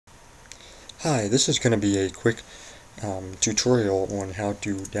Hi, this is going to be a quick tutorial on how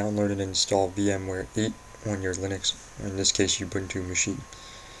to download and install VMware 8 on your Linux, in this case Ubuntu machine.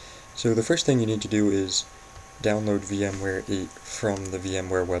 So the first thing you need to do is download VMware 8 from the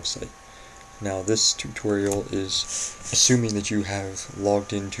VMware website. Now this tutorial is assuming that you have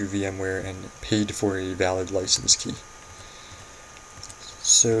logged into VMware and paid for a valid license key.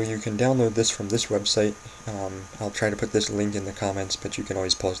 So you can download this from this website. I'll try to put this link in the comments, but you can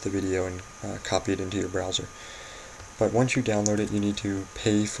always pause the video and copy it into your browser. But once you download it, you need to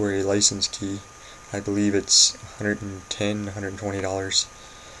pay for a license key. I believe it's $110, $120.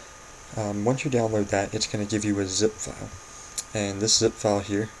 Once you download that, it's going to give you a zip file. And this zip file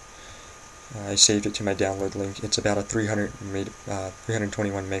here, I saved it to my download link. It's about a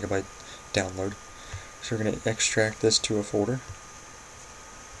 321 megabyte download. So we're going to extract this to a folder.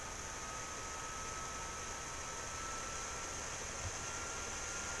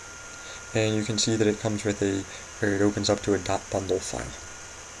 And you can see that it comes with it opens up to a .bundle file.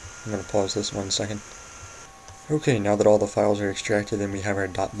 I'm going to pause this 1 second. Okay, now that all the files are extracted and we have our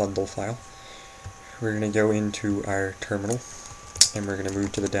 .bundle file, we're going to go into our terminal and we're going to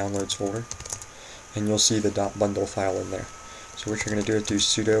move to the downloads folder, and you'll see the .bundle file in there. So what you're going to do is do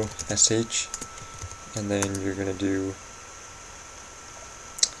sudo sh, and then you're going to do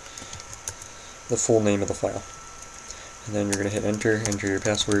the full name of the file. And then you're going to hit enter your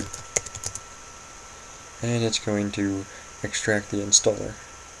password, and it's going to extract the installer.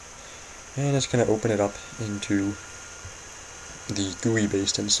 And it's going to open it up into the GUI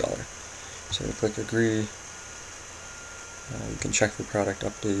based installer. So click agree. You can check for product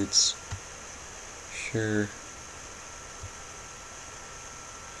updates. Sure.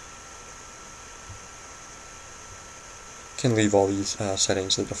 Can leave all these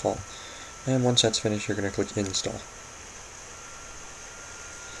settings to default. And once that's finished, you're going to click install.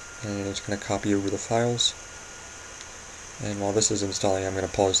 And it's going to copy over the files. And while this is installing, I'm going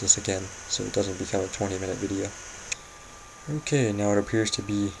to pause this again so it doesn't become a 20-minute video. Okay, now it appears to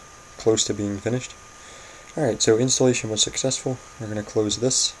be close to being finished. Alright, so installation was successful. We're going to close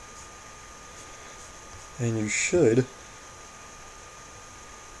this. And you should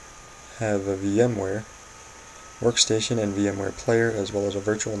have a VMware Workstation and VMware Player, as well as a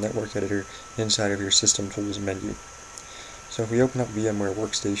virtual network editor inside of your System Tools menu. So if we open up VMware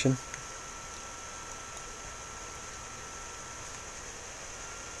Workstation,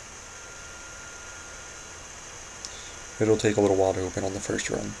 it'll take a little while to open on the first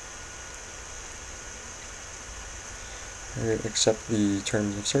run. Accept the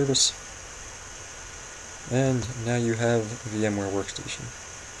terms of service, and now you have VMware Workstation.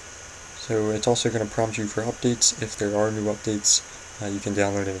 So it's also going to prompt you for updates. If there are new updates, you can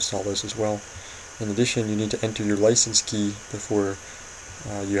download and install those as well. In addition, you need to enter your license key before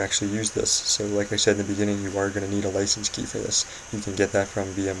you actually use this. So like I said in the beginning, you are going to need a license key for this. You can get that from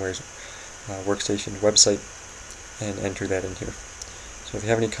VMware's Workstation website and enter that in here. So if you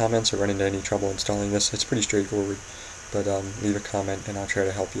have any comments or run into any trouble installing this, it's pretty straightforward, but leave a comment and I'll try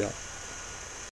to help you out.